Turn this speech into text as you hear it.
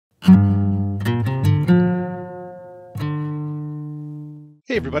Hey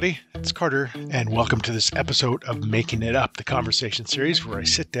everybody, it's Carter, and welcome to this episode of Making It Up, the conversation series where I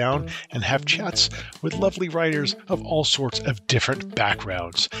sit down and have chats with lovely writers of all sorts of different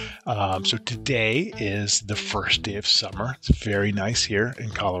backgrounds. So today is the first day of summer. It's very nice here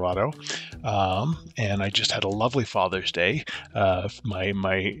in Colorado, and I just had a lovely Father's Day.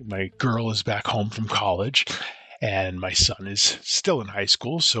 My girl is back home from college. And my son is still in high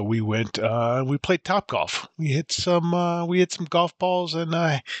school, so we went. We played Topgolf. We hit some golf balls,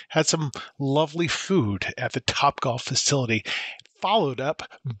 and had some lovely food at the Topgolf facility. Followed up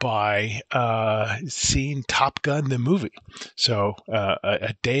by seeing Top Gun the movie. So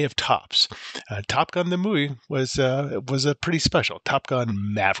a day of tops. Top Gun the movie was a pretty special. Top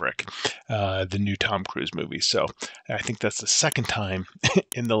Gun Maverick, the new Tom Cruise movie. So I think that's the second time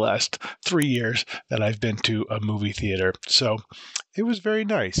in the last 3 years that I've been to a movie theater. So it was very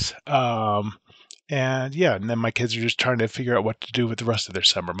nice. And then my kids are just trying to figure out what to do with the rest of their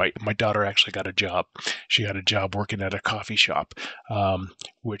summer. My daughter actually got a job. She got a job working at a coffee shop,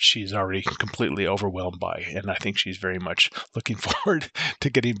 which she's already completely overwhelmed by. And I think she's very much looking forward to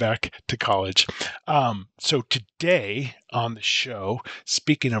getting back to college. So today on the show,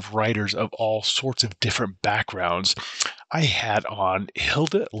 speaking of writers of all sorts of different backgrounds, I had on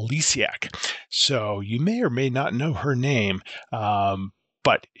Hilde Lysiak. So you may or may not know her name.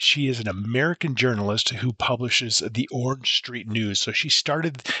 But she is an American journalist who publishes the Orange Street News. So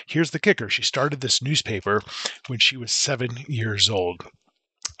here's the kicker, she started this newspaper when she was 7 years old.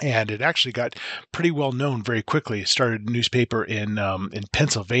 And it actually got pretty well known very quickly. It started a newspaper in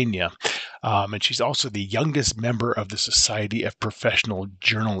Pennsylvania. And she's also the youngest member of the Society of Professional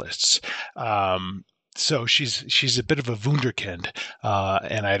Journalists. So she's a bit of a wunderkind,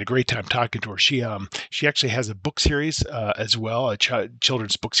 and I had a great time talking to her. She actually has a book series as well, a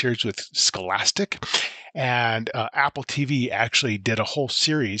children's book series with Schloastic, and Apple TV actually did a whole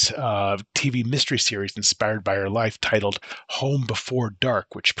series, TV mystery series inspired by her life titled Home Before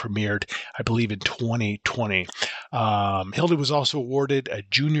Dark, which premiered, I believe, in 2020. Hilde was also awarded a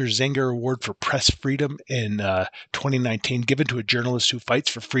Junior Zenger Award for Press Freedom in 2019, given to a journalist who fights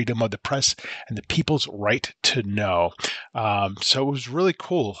for freedom of the press and the people's right to know. So it was really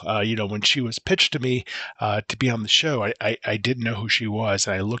cool. When she was pitched to me to be on the show, I didn't know who she was,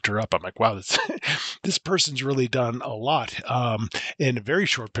 and I looked her up. I'm like, wow, this person's really done a lot in a very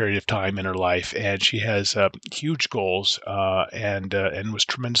short period of time in her life, and she has huge goals and was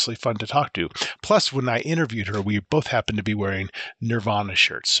tremendously fun to talk to. Plus, when I interviewed her, we both happened to be wearing Nirvana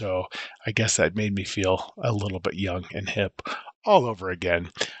shirts, so I guess that made me feel a little bit young and hip all over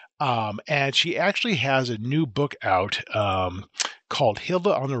again. And she actually has a new book out called Hilde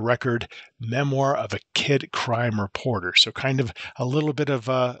on the Record: Memoir of a Kid Crime Reporter. So kind of a little bit of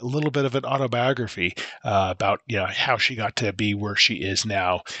an autobiography about how she got to be where she is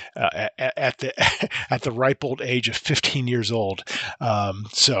now at the ripe old age of 15 years old.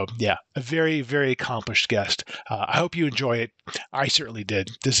 So yeah, a very, very accomplished guest. I hope you enjoy it. I certainly did.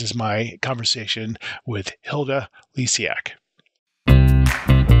 This is my conversation with Hilde Lysiak.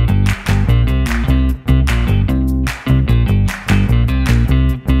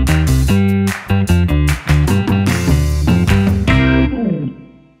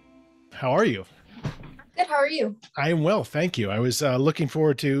 How are you? Good. How are you? I am well, thank you. I was looking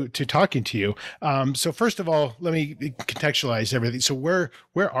forward to talking to you. So first of all, let me contextualize everything. So where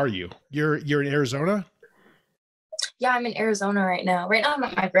are you? You're in Arizona? Yeah, I'm in Arizona right now. Right now I'm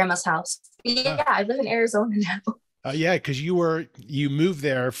at my grandma's house. Yeah, I live in Arizona now. Yeah, because you moved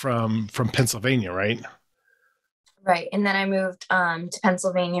there from Pennsylvania, right? Right, and then I moved to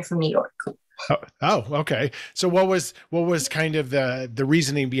Pennsylvania from New York. Oh, okay. So what was kind of the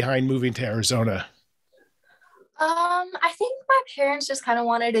reasoning behind moving to Arizona? I think my parents just kind of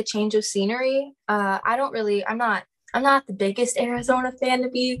wanted a change of scenery. I'm not the biggest Arizona fan, to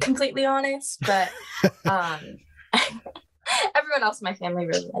be completely honest, but everyone else in my family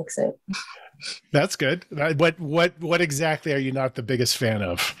really likes it. That's good. What exactly are you not the biggest fan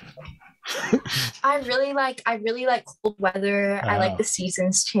of? I really like cold weather. I like the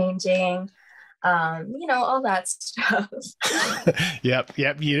seasons changing. All that stuff. Yep.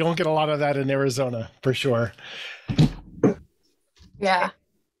 You don't get a lot of that in Arizona, for sure. Yeah.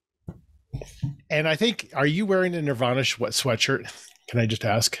 And I think, are you wearing a Nirvana sweatshirt? Can I just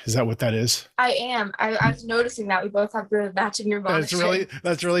ask? Is that what that is? I am. I was noticing that we both have the matching Nirvana.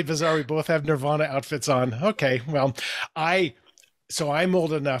 That's really bizarre. We both have Nirvana outfits on. Okay, well, I'm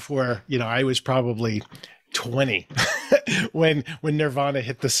old enough where I was probably 20 when Nirvana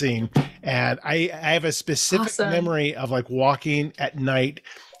hit the scene, and I have a specific memory of like walking at night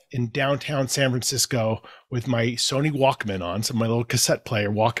in downtown San Francisco with my Sony Walkman on, so my little cassette player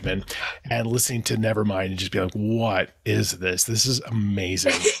Walkman, and listening to Nevermind and just be like, what is this? This is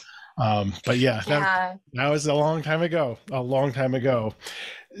amazing. But yeah, that was a long time ago.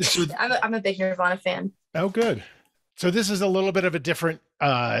 So, I'm a big Nirvana fan. Oh, good. So this is a little bit of a different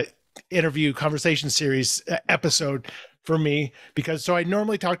interview conversation series episode for me, because I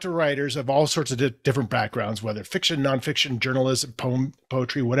normally talk to writers of all sorts of different backgrounds, whether fiction, nonfiction, journalism,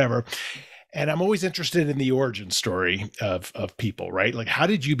 poetry, whatever. And I'm always interested in the origin story of people, right? Like, how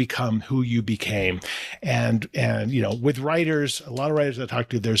did you become who you became? And with writers, a lot of writers I talk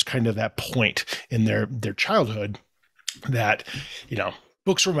to, there's kind of that point in their childhood that,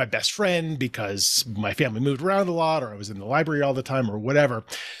 books were my best friend because my family moved around a lot, or I was in the library all the time, or whatever.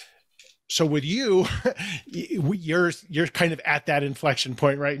 So with you, you're kind of at that inflection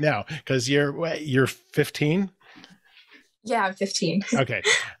point right now, because you're 15. Yeah, I'm 15. Okay.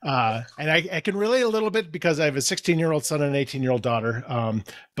 And I can relate a little bit because I have a 16-year-old son and an 18-year-old daughter.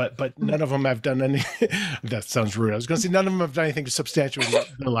 But none of them have done any, that sounds rude. I was going to say none of them have done anything to substantiate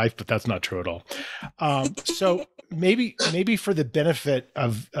their life, but that's not true at all. So maybe for the benefit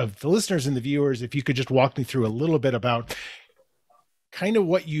of the listeners and the viewers, if you could just walk me through a little bit about kind of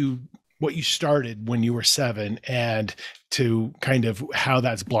what you started when you were 7 and to kind of how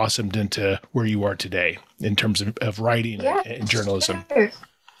that's blossomed into where you are today in terms of writing and journalism. Sure.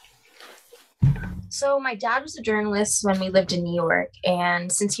 So my dad was a journalist when we lived in New York.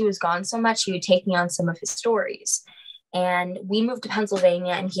 And since he was gone so much, he would take me on some of his stories. And we moved to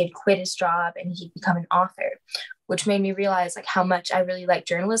Pennsylvania, and he had quit his job and he'd become an author, which made me realize like how much I really like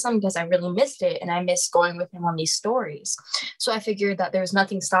journalism, because I really missed it. And I missed going with him on these stories. So I figured that there was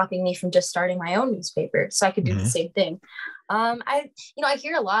nothing stopping me from just starting my own newspaper, so I could do the same thing. I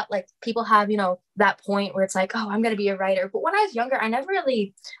hear a lot, like people have, that point where it's like, oh, I'm going to be a writer. But when I was younger, I never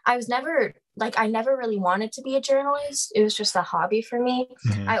really wanted to be a journalist. It was just a hobby for me.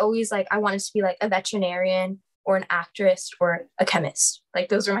 I always I wanted to be like a veterinarian or an actress or a chemist. Like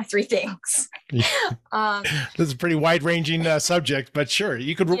those are my 3 things. This is a pretty wide-ranging subject, but sure,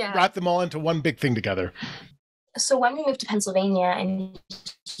 you could wrap them all into one big thing together. So when we moved to Pennsylvania and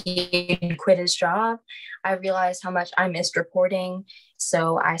he quit his job, I realized how much I missed reporting.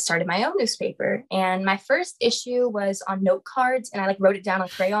 So I started my own newspaper, and my first issue was on note cards, and I wrote it down on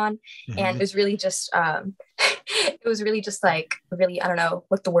crayon. And it was really just, I don't know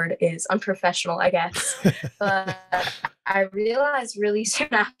what the word is, unprofessional, I guess. But I realized really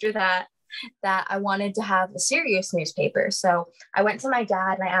soon after that I wanted to have a serious newspaper. So I went to my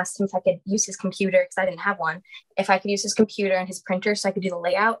dad and I asked him if I could use his computer, because I didn't have one, if I could use his computer and his printer so I could do the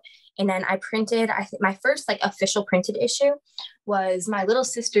layout. And then I printed, I think my first official printed issue was my little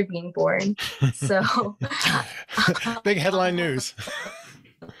sister being born. So big headline news.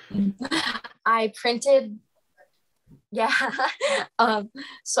 I printed so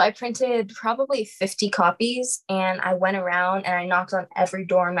I printed probably 50 copies, and I went around and I knocked on every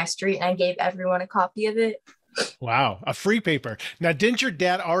door in my street and I gave everyone a copy of it. Wow. A free paper. Now, didn't your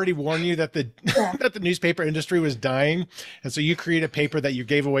dad already warn you that that the newspaper industry was dying? And so you create a paper that you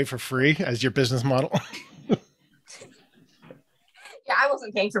gave away for free as your business model? Yeah, I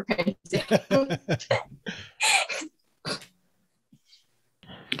wasn't paying for printing.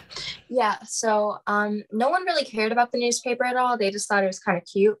 Yeah, so no one really cared about the newspaper at all. They just thought it was kind of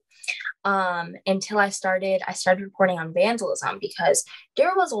cute. Until I started reporting on vandalism, because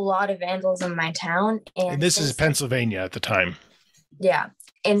there was a lot of vandalism in my town. And this is Pennsylvania at the time. Yeah.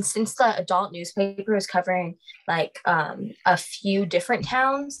 And since the adult newspaper was covering a few different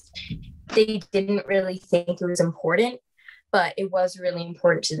towns, they didn't really think it was important. But it was really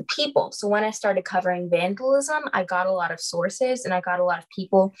important to the people. So when I started covering vandalism, I got a lot of sources, and I got a lot of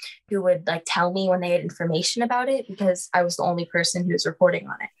people who would tell me when they had information about it, because I was the only person who was reporting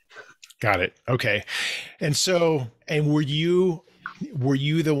on it. Got it. Okay. And so, were you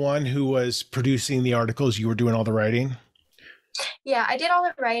the one who was producing the articles? You were doing all the writing? Yeah, I did all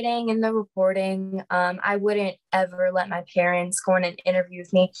the writing and the reporting. I wouldn't ever let my parents go on an interview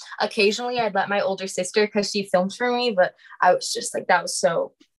with me. Occasionally, I'd let my older sister, because she filmed for me, but I was just that was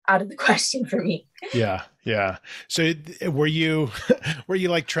so out of the question for me. Yeah. Yeah. So were you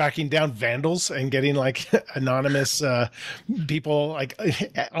tracking down vandals and getting anonymous people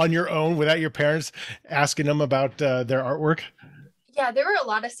on your own without your parents asking them about their artwork? Yeah, there were a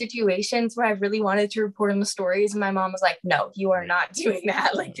lot of situations where I really wanted to report on the stories, and my mom was like, no, you are not doing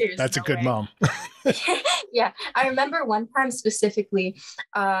that. That's a good mom. Yeah, I remember one time specifically,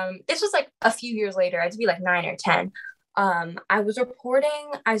 this was a few years later, I had to be 9 or 10. I was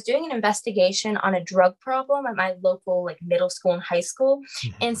doing an investigation on a drug problem at my local like middle school and high school,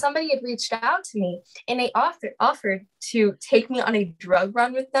 and somebody had reached out to me and they offered to take me on a drug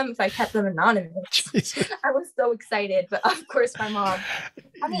run with them if I kept them anonymous. I was so excited, but of course my mom,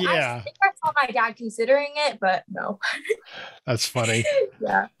 I mean, Yeah. I think I saw my dad considering it, but no. That's funny.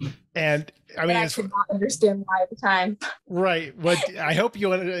 Yeah. And I mean, I could not understand why at the time. Right. What I hope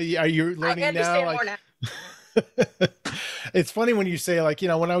you are you learning I understand now? more now. It's funny when you say like,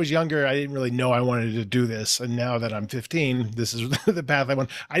 when I was younger, I didn't really know I wanted to do this. And now that I'm 15, this is the path I want.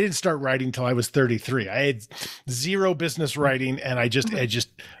 I didn't start writing till I was 33. I had zero business writing, and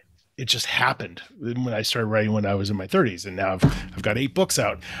it just happened when I started writing when I was in my 30s, and now I've got 8 books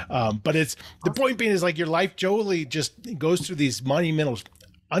out. But it's the point being is like your life totally just goes through these monumental,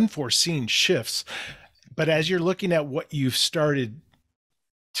 unforeseen shifts. But as you're looking at what you've started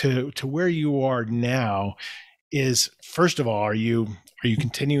to where you are now, is first of all, are you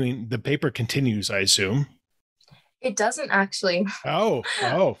continuing? The paper continues, I assume. It doesn't actually. Oh.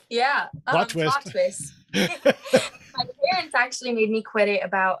 Yeah. Plot twist. Plot twist. My parents actually made me quit it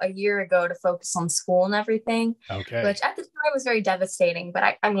about a year ago to focus on school and everything. Okay. Which at the time was very devastating,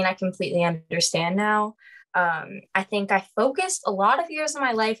 but I mean, I completely understand now. I think I focused a lot of years of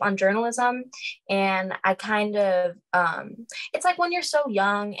my life on journalism, and I kind of, it's like when you're so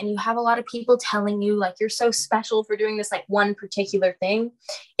young and you have a lot of people telling you like you're so special for doing this like one particular thing,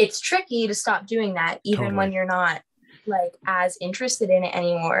 it's tricky to stop doing that even when you're not like as interested in it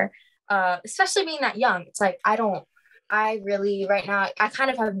anymore. Especially being that young, it's like I really right now I kind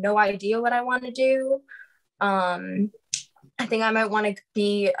of have no idea what I want to do. I think I might want to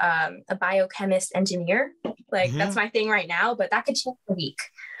be a biochemist engineer. Like that's my thing right now, but that could change in a week.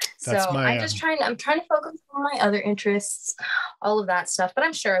 So I'm trying to focus on my other interests, all of that stuff, but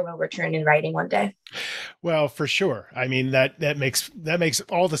I'm sure I will return in writing one day. Well, for sure. I mean, that makes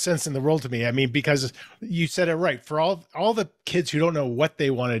all the sense in the world to me. I mean, because you said it right. For all the kids who don't know what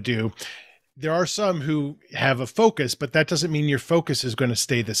they want to do, there are some who have a focus, but that doesn't mean your focus is going to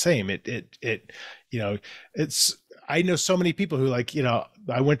stay the same. I know so many people who like,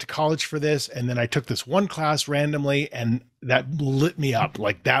 I went to college for this, and then I took this one class randomly, and that lit me up.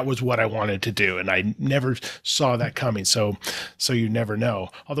 Like that was what I wanted to do. And I never saw that coming. So you never know.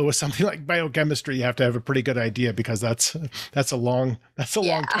 Although with something like biochemistry, you have to have a pretty good idea, because that's a long,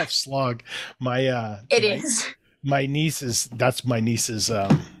 tough slog. My niece that's my niece's,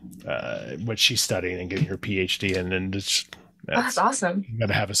 what she's studying and getting her PhD in, and that's awesome. You got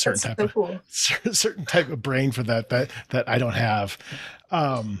to have a certain certain type of brain for that I don't have.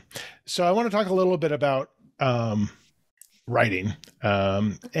 So I want to talk a little bit about writing.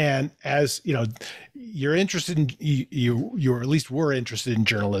 And as you know, you're interested in you or at least were interested in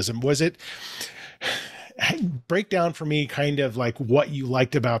journalism. Was it break down for me kind of like what you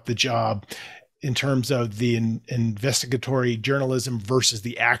liked about the job in terms of the investigatory journalism versus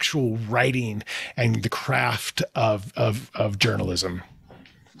the actual writing and the craft of journalism?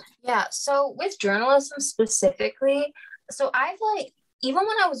 Yeah. So with journalism specifically, so I've like, even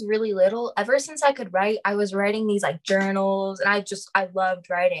when I was really little, ever since I could write, I was writing these like journals, and I loved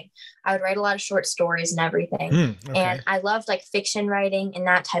writing. I would write a lot of short stories and everything. Okay. And I loved like fiction writing and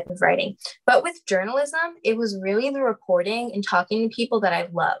that type of writing. But with journalism, it was really the reporting and talking to people that I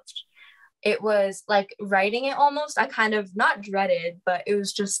loved. It was like writing it almost, I kind of not dreaded, but it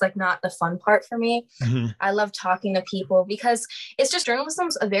was just like not the fun part for me. I love talking to people because it's just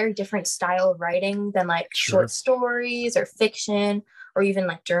journalism's a very different style of writing than like short stories or fiction or even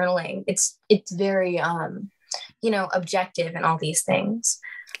like journaling. It's very, objective and all these things.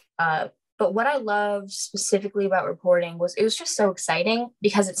 But what I loved specifically about reporting was it was just so exciting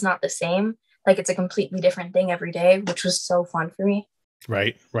because it's not the same. Like it's a completely different thing every day, which was so fun for me.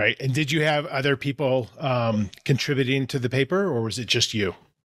 Right. And did you have other people contributing to the paper, or was it just you?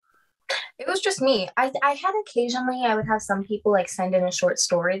 It was just me. I had occasionally, I would have some people like send in a short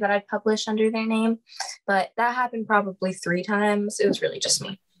story that I'd publish under their name, but that happened probably 3 times. It was really just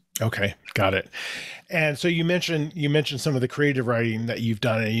me. Okay, got it. And so you mentioned some of the creative writing that you've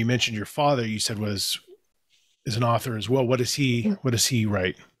done, and you mentioned your father, you said is an author as well. What does he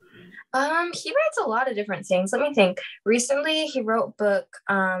write? He writes a lot of different things. Let me think. Recently, he wrote a book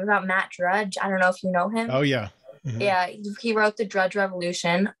about Matt Drudge. I don't know if you know him. Oh, yeah. Yeah, he wrote The Drudge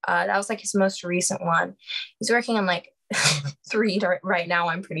Revolution. That was like his most recent one. He's working on like 3 right now,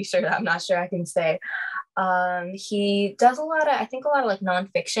 I'm pretty sure. I'm not sure I can say. He does a lot of like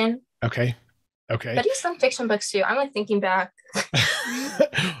nonfiction. Okay. But he's done fiction books too. I'm like thinking back.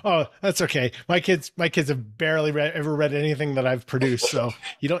 Oh, that's okay. My kids have barely ever read anything that I've produced. So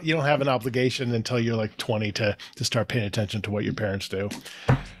you don't have an obligation until you're like 20 to start paying attention to what your parents do.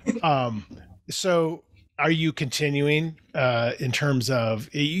 Um, so are you continuing in terms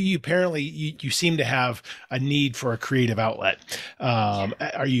of you apparently you seem to have a need for a creative outlet.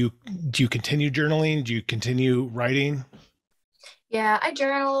 Do you continue journaling? Do you continue writing? Yeah, I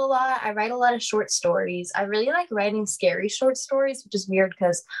journal a lot. I write a lot of short stories. I really like writing scary short stories, which is weird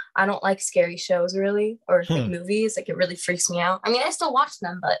because I don't like scary shows really, or like Hmm. movies. Like it really freaks me out. I mean, I still watch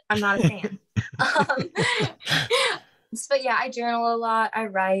them, but I'm not a fan. Um, but yeah, I journal a lot. I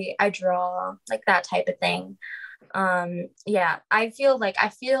write, I draw, like that type of thing. Yeah, I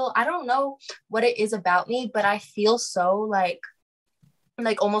don't know what it is about me, but I feel so like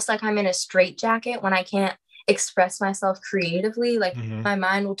almost like I'm in a straitjacket when I can't express myself creatively. Like Mhm. my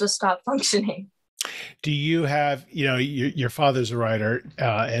mind will just stop functioning. Do you have, your father's a writer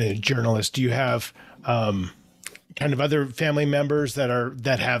and a journalist. Do you have kind of other family members that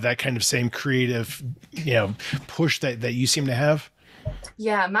have that kind of same creative, push that you seem to have?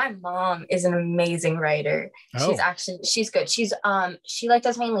 Yeah, my mom is an amazing writer. Oh. She's good. She like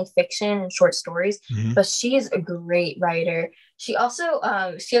does mainly fiction and short stories, Mhm. but she is a great writer. She also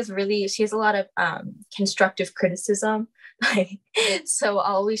she has a lot of constructive criticism. Like so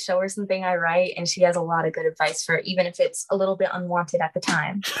I'll always show her something I write and she has a lot of good advice for it, even if it's a little bit unwanted at the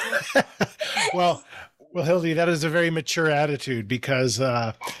time. well, well, Hildy, that is a very mature attitude because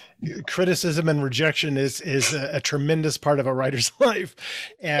criticism and rejection is a tremendous part of a writer's life,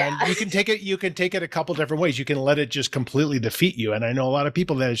 and Yeah. you can take it a couple different ways. You can let it just completely defeat you, and I know a lot of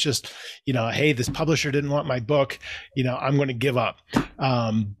people that it's just hey, this publisher didn't want my book, I'm going to give up.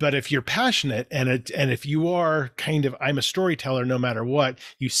 But if you're passionate and if you are kind of I'm a storyteller no matter what,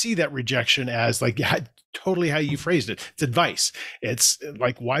 you see that rejection as like totally how you phrased it. It's advice. It's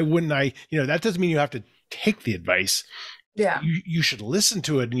like, why wouldn't I? That doesn't mean you have to take the advice. Yeah. You should listen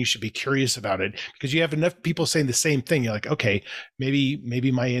to it and you should be curious about it because you have enough people saying the same thing. You're like, okay,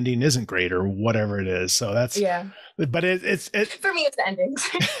 maybe my ending isn't great or whatever it is. So that's, Yeah. but it For me it's the endings.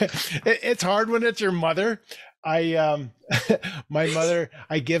 it's hard when it's your mother. I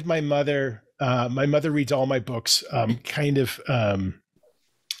I give my mother reads all my books kind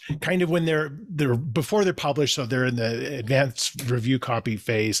of when they're before they're published, so they're in the advanced review copy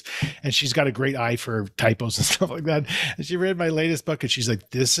phase, and she's got a great eye for typos and stuff like that. And she read my latest book and she's like,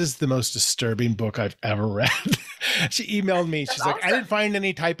 this is the most disturbing book I've ever read. She emailed me, That's she's like, I awesome. didn't find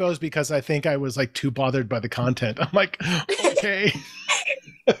any typos because I think I was like too bothered by the content. I'm like, okay.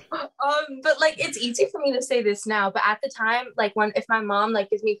 But like it's easy for me to say this now, but at the time, like when if my mom like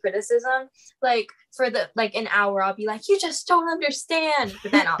gives me criticism, like for the like an hour, I'll be like, "You just don't understand,"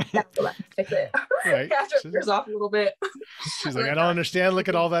 but then I'll go back and fix it Right. after it wears off a little bit. She's I'm like, I like, don't "God." understand. Look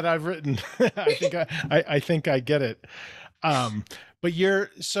at all that I've written. I think I get it. Um, but you're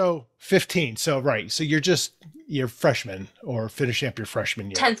so 15. So right. So you're freshman or finishing up your freshman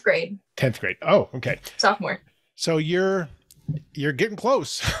year. 10th grade, 10th grade. Oh, okay. sophomore. So you're getting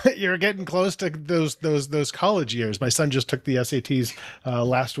close. You're getting close to those college years. My son just took the SATs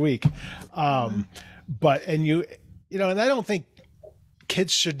last week. Mhm. But and and I don't think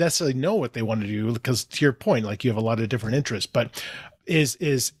kids should necessarily know what they want to do because to your point, like you have a lot of different interests, but is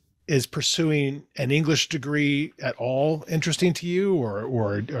pursuing an English degree at all interesting to you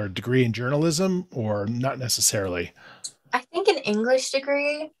or a degree in journalism or not necessarily? I think an English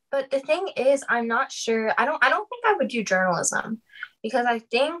degree, but the thing is, I'm not sure. I don't think I would do journalism because I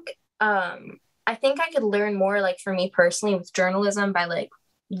think I could learn more like for me personally with journalism by like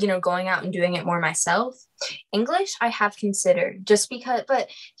going out and doing it more myself. English I have considered just because, but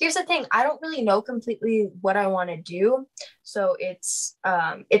here's the thing, I don't really know completely what I want to do, so it's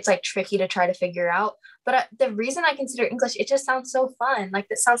like tricky to try to figure out. But the reason I consider English, it just sounds so fun. Like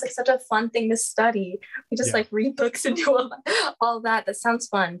this sounds like such a fun thing to study. We just Yeah. like read books and do all that. That sounds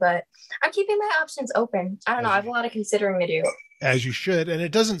fun, but I'm keeping my options open. I don't know. I have a lot of considering to do. As you should. And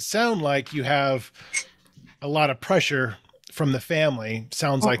it doesn't sound like you have a lot of pressure from the family.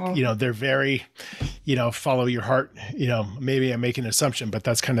 Sounds like, Uh-uh. they're very, follow your heart. Maybe I'm making an assumption, but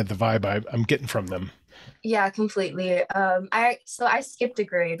that's kind of the vibe I'm getting from them. Yeah, completely. I skipped a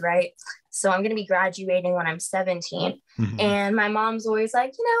grade, right? So I'm gonna be graduating when I'm 17. Mhm. And my mom's always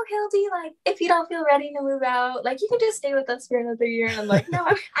like, Hildy, like if you don't feel ready to move out, like you can just stay with us for another year. And I'm like, no,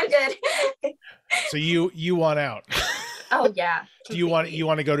 I'm good. So you want out. Oh yeah, Do you want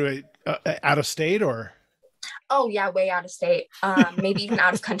completely. to go to out of state or? Oh yeah, way out of state. Maybe even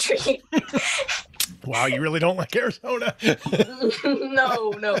out of country. Wow, you really don't like Arizona?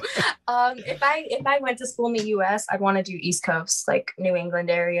 No. If I went to school in the US, I'd want to do East Coast, like New England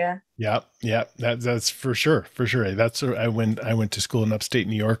area. Yeah, that's for sure, for sure. That's I went to school in upstate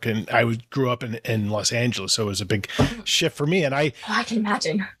New York, and grew up in Los Angeles, so it was a big shift for me. And I can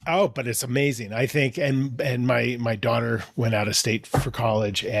imagine. but it's amazing. I think, and my daughter went out of state for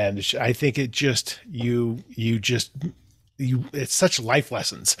college, and I think it just it's such life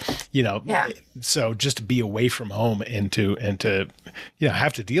lessons, Yeah. So just to be away from home and to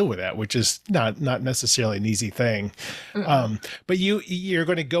have to deal with that, which is not necessarily an easy thing. But you're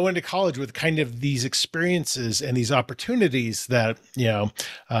going to go into college with kind of these experiences and these opportunities that, a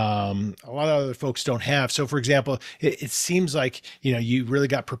lot of other folks don't have. So for example, it seems like, you really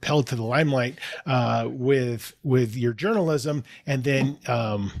got propelled to the limelight, with your journalism, and then,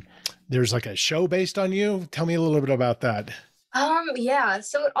 there's like a show based on you. Tell me a little bit about that. Yeah,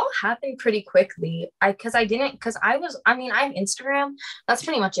 so it all happened pretty quickly. I have Instagram. That's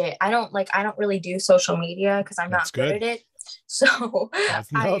pretty much it. I don't really do social media because I'm That's not good at it. So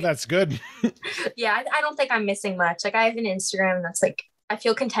that's good. yeah, I don't think I'm missing much. Like I have an Instagram that's like, I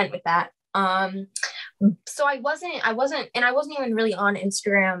feel content with that. So I wasn't even really on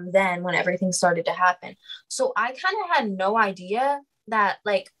Instagram then when everything started to happen. So I kind of had no idea that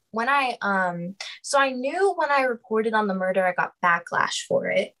like, when so I knew when I reported on the murder, I got backlash for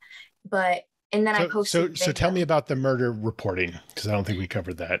it, and then I posted. So tell me about the murder reporting, because I don't think we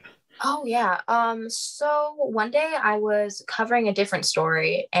covered that. Oh yeah. So one day I was covering a different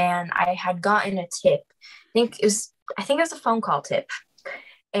story, and I had gotten a tip. I think it was a phone call tip.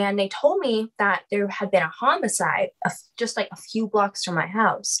 And they told me that there had been a homicide just like a few blocks from my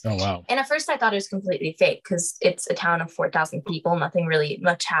house. Oh, wow. And at first I thought it was completely fake because it's a town of 4,000 people. Nothing really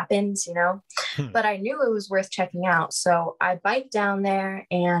much happens, But I knew it was worth checking out. So I biked down there,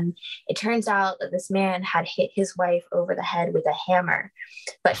 and it turns out that this man had hit his wife over the head with a hammer.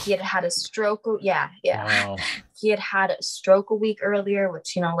 But he had had a stroke. Yeah. Wow. He had had a stroke a week earlier,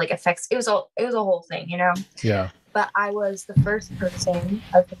 which, affects, it was a whole thing, Yeah. But I was the first person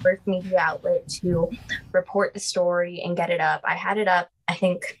of the first media outlet to report the story and get it up. I had it up, I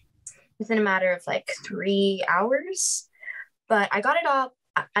think, within a matter of like 3 hours. But I got it up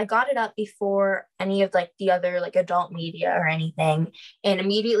before any of like the other like adult media or anything. And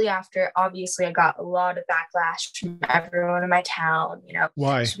immediately after, obviously, I got a lot of backlash from everyone in my town.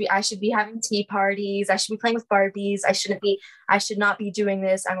 Why? I should be having tea parties. I should be playing with Barbies. I should not be doing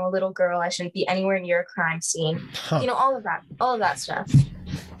this. I'm a little girl. I shouldn't be anywhere near a crime scene. All of that stuff.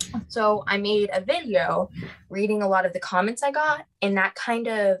 So I made a video reading a lot of the comments I got, and that kind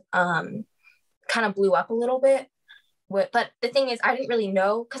of blew up a little bit. But the thing is, I didn't really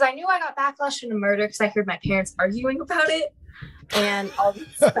know, because I knew I got backlash from the murder because I heard my parents arguing about it and all this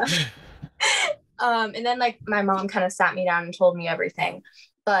stuff. And then like my mom kind of sat me down and told me everything.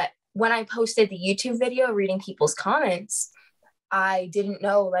 But when I posted the YouTube video reading people's comments, I didn't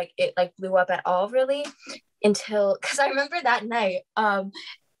know like it like blew up at all really because I remember that night,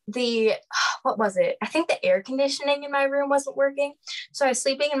 what was it? I think the air conditioning in my room wasn't working. So I was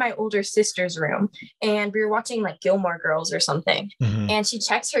sleeping in my older sister's room, and we were watching like Gilmore Girls or something. Mm-hmm. And she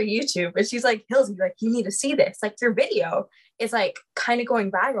checks her YouTube, and she's like, Hilde, like, you need to see this. Like your video is like kind of going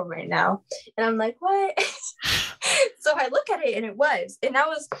viral right now. And I'm like, what? So I look at it, and it was, and that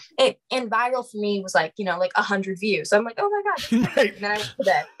was it. And viral for me was like, like 100 views. So I'm like, oh my God. Right. And then I went to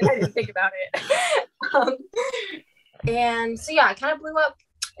bed and I didn't think about it. And so yeah, it kind of blew up.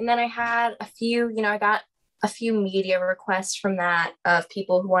 And then I had I got a few media requests from that of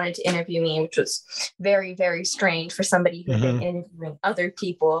people who wanted to interview me, which was very, very strange for somebody who had been interviewing other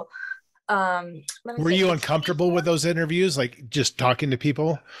people. Were you uncomfortable with those interviews, like just talking to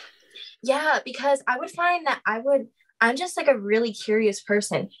people? Yeah, because I would find that I'm just like a really curious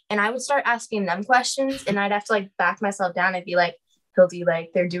person, and I would start asking them questions, and I'd have to like back myself down and be like, Hilde,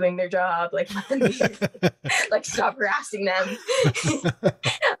 like they're doing their job, like let them be, like stop harassing them.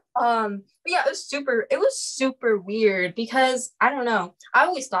 But yeah, it was super weird because I don't know. I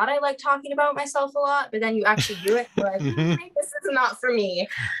always thought I liked talking about myself a lot, but then you actually do it, you're like, this is not for me.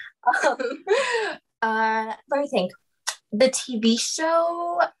 Let me think. The TV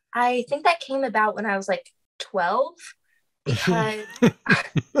show, I think that came about when I was like 12 because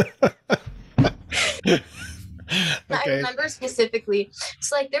I remember specifically.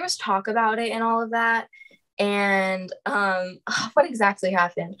 So like there was talk about it and all of that. And what exactly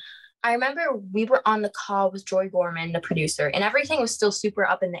happened? I remember we were on the call with Joy Gorman, the producer, and everything was still super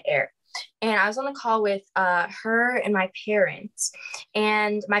up in the air. and I was on the call with her and my parents.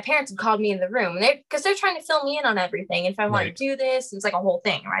 And my parents had called me in the room because they're trying to fill me in on everything. And if I want to do this, it's like a whole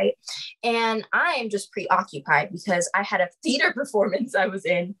thing, right? And I am just preoccupied because I had a theater performance I was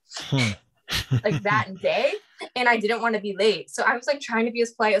in like that day, and I didn't want to be late. So I was like trying to be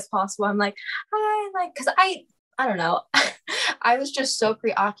as polite as possible. I'm like, hi, like, because I don't know. I was just so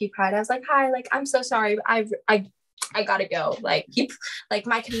preoccupied. I was like, hi, like, I'm so sorry. I gotta go. Like, like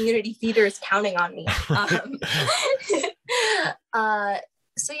my community theater is counting on me.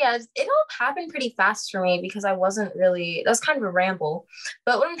 So yeah, it all happened pretty fast for me because I wasn't really, that was kind of a ramble.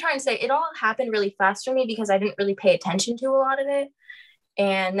 But what I'm trying to say, it all happened really fast for me because I didn't really pay attention to a lot of it.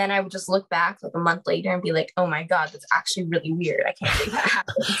 And then I would just look back like a month later and be like, oh my God, that's actually really weird. I can't believe that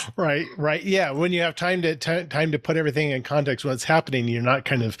happened. Right. Yeah. When you have time to put everything in context, what's happening, you're not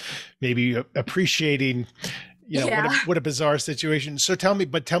kind of maybe appreciating, what a bizarre situation. So tell me,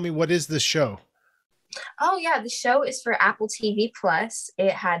 what is this show? Oh yeah, the show is for Apple TV Plus.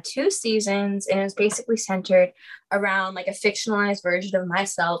 It had 2 seasons and it was basically centered around like a fictionalized version of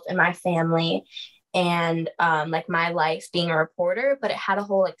myself and my family and like my life being a reporter, but it had a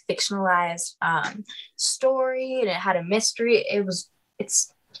whole like fictionalized story and it had a mystery.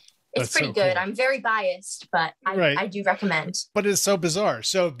 It's pretty good. Cool. I'm very biased, but I do recommend. But it's so bizarre.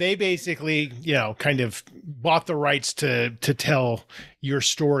 So they basically, kind of bought the rights to tell your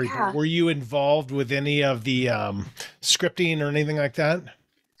story. Yeah. Were you involved with any of the scripting or anything like that?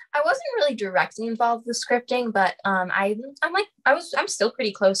 I wasn't really directly involved with scripting, but I'm still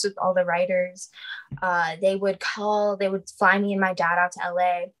pretty close with all the writers. They would fly me and my dad out to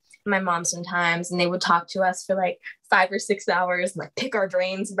LA, my mom sometimes, and they would talk to us for like 5 or 6 hours and like pick our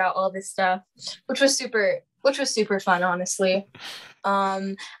brains about all this stuff, which was super fun, honestly.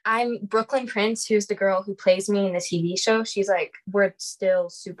 I'm Brooklyn Prince, who's the girl who plays me in the TV show. She's like, we're still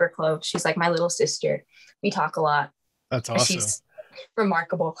super close. She's like my little sister. We talk a lot. That's awesome. She's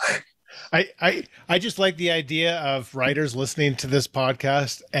remarkable. I just like the idea of writers listening to this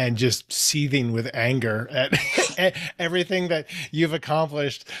podcast and just seething with anger at everything that you've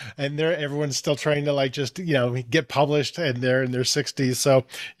accomplished, and everyone's still trying to like just get published, and they're in their 60s. So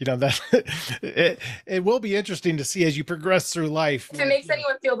that it will be interesting to see as you progress through life. If it makes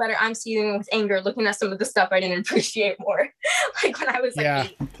anyone feel better, I'm seething with anger looking at some of the stuff I didn't appreciate more, like when I was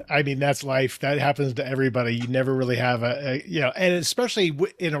like 8. I mean, that's life. That happens to everybody. You never really have and especially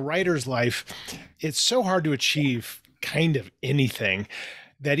in a writer's life, it's so hard to achieve kind of anything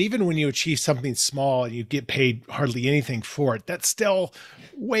that even when you achieve something small and you get paid hardly anything for it, that's still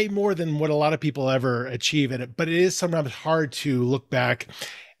way more than what a lot of people ever achieve in it. But it is sometimes hard to look back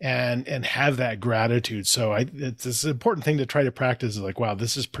and have that gratitude. So it's an important thing to try to practice. Like, wow,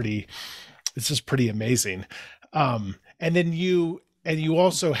 this is pretty amazing. And then you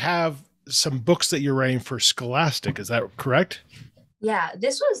also have some books that you're writing for Schloastic. Is that correct? Yeah,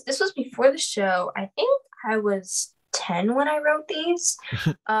 this was before the show. I think I was 10 when I wrote these.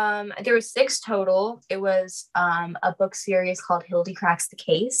 There were 6 total. It was a book series called Hilde Cracks the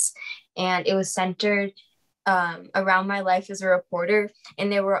Case, and it was centered around my life as a reporter.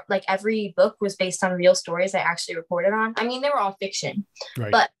 And they were like, every book was based on real stories I actually reported on. I mean, they were all fiction,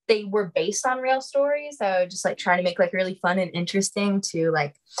 but they were based on real stories. So I would just like try to make like really fun and interesting to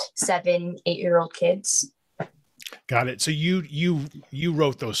like 7, 8-year-old kids. Got it. So you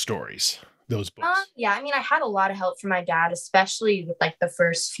wrote those stories, those books? Yeah. I mean, I had a lot of help from my dad, especially with like the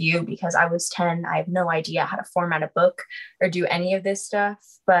first few, because I was 10. I have no idea how to format a book or do any of this stuff.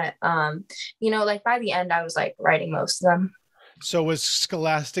 But, like by the end, I was like writing most of them. So was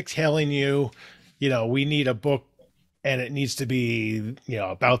Schloastic telling you, we need a book and it needs to be,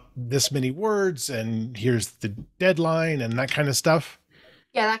 about this many words and here's the deadline and that kind of stuff?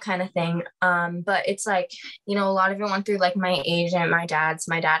 Yeah, that kind of thing. But it's like, a lot of it went through like my agent, my dad's.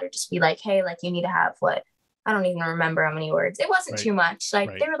 My dad would just be like, hey, like you need to have what? I don't even remember how many words. It wasn't too much. Like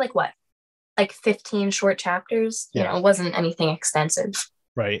they were like what? Like 15 short chapters. Yeah. It wasn't anything extensive.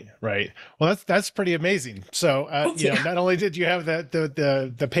 Right. Well, that's pretty amazing. So, not only did you have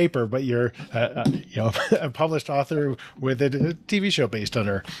the paper, but you're, a published author with a TV show based on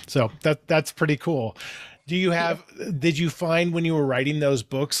her. So that's pretty cool. Did you find when you were writing those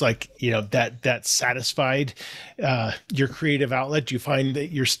books, like, that satisfied your creative outlet? Do you find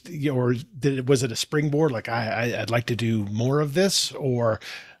that was it a springboard? Like I'd like to do more of this, or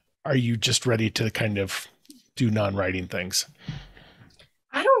are you just ready to kind of do non-writing things?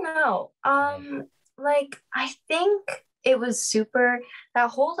 I don't know. I think it was that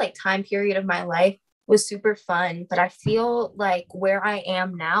whole like time period of my life was super fun, but I feel like where I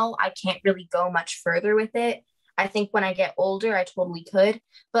am now, I can't really go much further with it. I think when I get older, I totally could,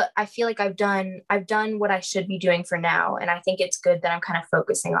 but I feel like I've done what I should be doing for now. And I think it's good that I'm kind of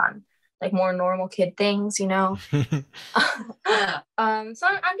focusing on like more normal kid things, you know? So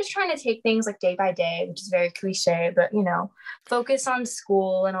I'm just trying to take things like day by day, which is very cliche, but you know, focus on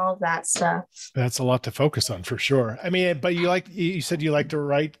school and all of that stuff. That's a lot to focus on for sure. I mean, but you said you like to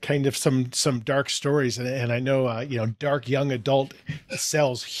write kind of some dark stories, and I know dark young adult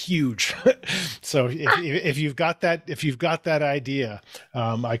sells huge. So if you've got that idea,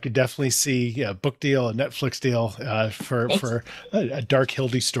 I could definitely see a book deal, a Netflix deal for a dark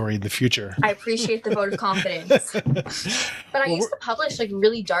Hilde story in the future. I appreciate the vote of confidence. But I used to publish like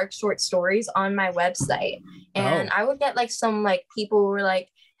really dark short stories on my website, and I would get like some like people who were like,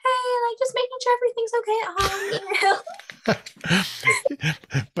 hey, like just making sure everything's okay at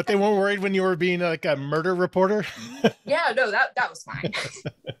home. But they weren't worried when you were being like a murder reporter? Yeah, no, that was fine.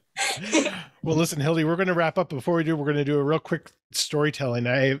 Well, listen, Hilde, we're going to wrap up. Before we do, we're going to do a real quick storytelling.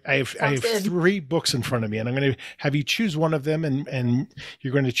 I have 3 books in front of me, and I'm going to have you choose one of them, and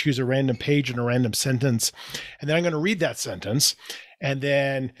you're going to choose a random page and a random sentence. And then I'm going to read that sentence, and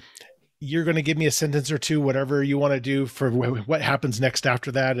then you're going to give me a sentence or two, whatever you want to do for what happens next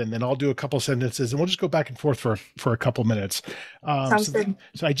after that. And then I'll do a couple sentences, and we'll just go back and forth for a couple minutes. Sounds good.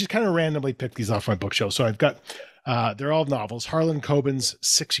 So I just kind of randomly picked these off my bookshelf. So I've got, they're all novels. Harlan Coben's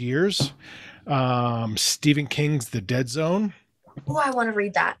 6 Years, Stephen King's The Dead Zone. Oh, I want to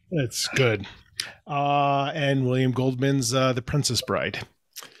read that. It's good. And William Goldman's The Princess Bride.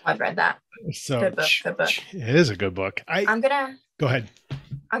 I've read that. So good book. It is a good book. Go ahead.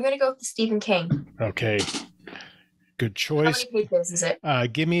 I'm going to go with the Stephen King. Okay. Good choice. How many pages is it?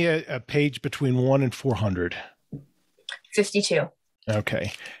 Give me a page between 1 and 400. 52.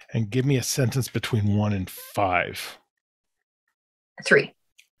 Okay. And give me a sentence between 1 and 5. 3.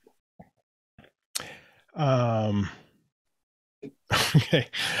 Okay.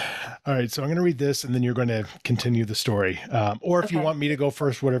 All right. So I'm going to read this, and then you're going to continue the story. Or if you want me to go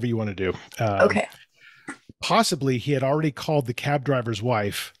first, whatever you want to do. Okay. Possibly he had already called the cab driver's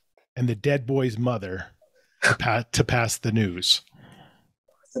wife and the dead boy's mother to pass the news.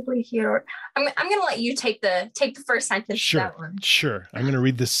 Possibly he had. I'm going to let you take the first sentence. Sure. That one. Sure. I'm going to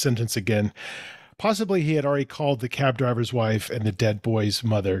read this sentence again. Possibly he had already called the cab driver's wife and the dead boy's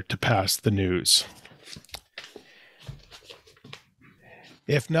mother to pass the news.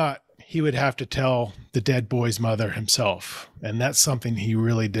 If not, he would have to tell the dead boy's mother himself. And that's something he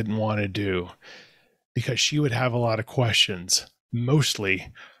really didn't want to do, because she would have a lot of questions.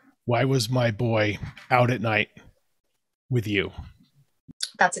 Mostly, why was my boy out at night with you?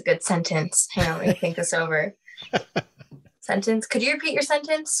 That's a good sentence. Hang on, let me think this over. Sentence. Could you repeat your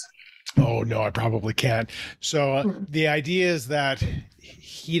sentence? Oh, no, I probably can't. So the idea is that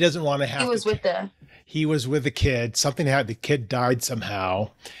he doesn't want to have He was with the kid. The kid died somehow,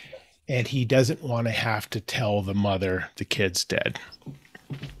 and he doesn't want to have to tell the mother the kid's dead.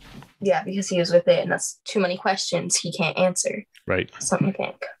 Yeah, because he was with it, and that's too many questions he can't answer. Right. Something I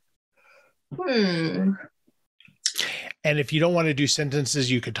think. And if you don't want to do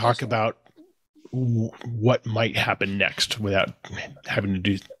sentences, you could talk about what might happen next without having to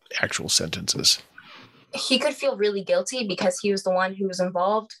do actual sentences. He could feel really guilty because he was the one who was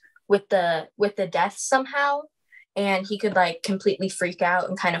involved with the death somehow, and he could like completely freak out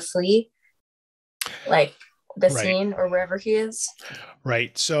and kind of flee. Like the scene or wherever he is.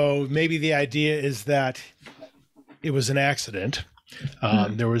 Right. So maybe the idea is that it was an accident.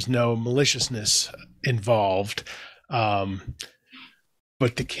 There was no maliciousness involved.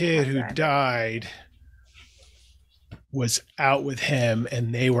 But the kid who died was out with him,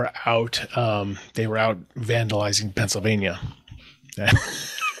 and they were out vandalizing Pennsylvania.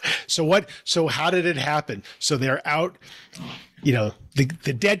 So how did it happen? So they're out,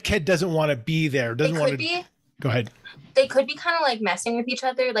 the dead kid doesn't want to be there. Go ahead. They could be kind of like messing with each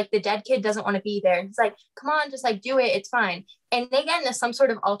other. Like the dead kid doesn't want to be there. It's like, come on, just like do it. It's fine. And they get into some sort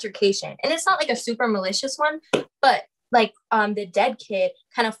of altercation. And it's not like a super malicious one, but like the dead kid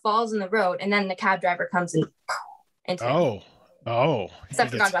kind of falls in the road, and then the cab driver comes in. Oh. I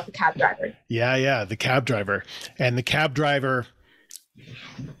forgot about the cab driver. Yeah, the cab driver. And the cab driver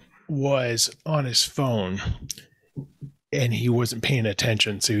was on his phone, and he wasn't paying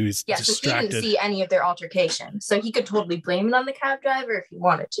attention, so he was distracted. So he didn't see any of their altercation. So he could totally blame it on the cab driver if he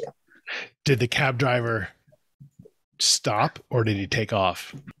wanted to. Did the cab driver stop, or did he take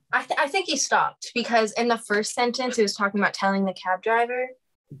off? I think he stopped, because in the first sentence, he was talking about telling the cab driver,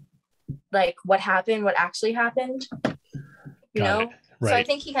 like, what happened, what actually happened. You know? So I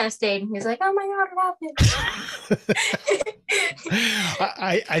think he kind of stayed, and he was like, "Oh my God, what happened?"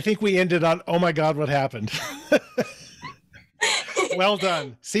 I think we ended on, "Oh my God, what happened?" Well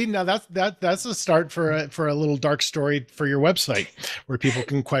done. See, now that's a start for a little dark story for your website, where people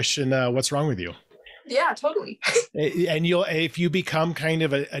can question what's wrong with you. Yeah, totally. And if you become kind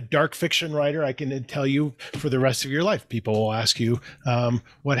of a dark fiction writer, I can tell you for the rest of your life, people will ask you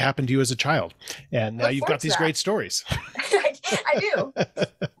what happened to you as a child. And now you've got these great stories. I do.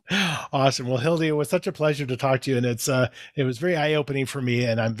 Awesome. Well, Hilde, it was such a pleasure to talk to you. And it was very eye-opening for me.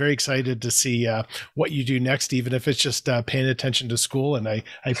 And I'm very excited to see what you do next, even if it's just paying attention to school. And I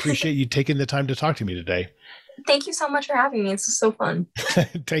appreciate you taking the time to talk to me today. Thank you so much for having me. It's so fun.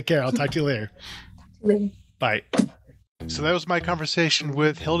 Take care. I'll talk to you later. Bye. So that was my conversation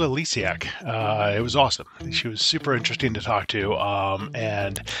with Hilde Lysiak. It was awesome. She was super interesting to talk to,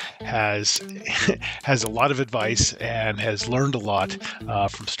 and has a lot of advice and has learned a lot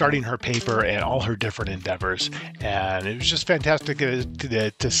from starting her paper and all her different endeavors. And it was just fantastic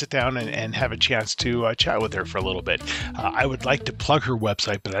to sit down and have a chance to chat with her for a little bit. I would like to plug her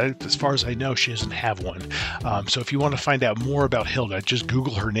website, but as far as I know, she doesn't have one. So if you want to find out more about Hilde, just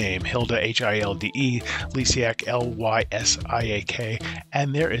Google her name, Hilde, Hilde, Lysiak, Lysiak,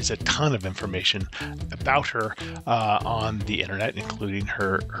 and there is a ton of information about her on the internet, including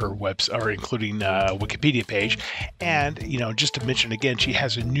her website, or including Wikipedia page. And just to mention again, she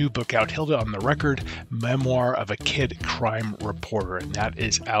has a new book out, Hilde on the Record: Memoir of a Kid Crime Reporter, and that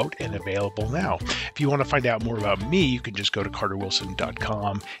is out and available now. If you want to find out more about me, you can just go to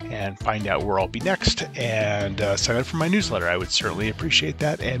carterwilson.com and find out where I'll be next, and sign up for my newsletter. I would certainly appreciate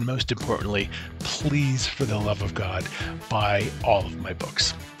that. And most importantly, please, for the love of God, buy all of my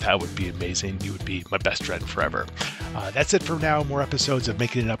books. That would be amazing. You would be my best friend forever. That's it for now. More episodes of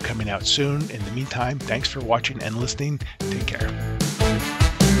Making It Up coming out soon. In the meantime, thanks for watching and listening. Take care.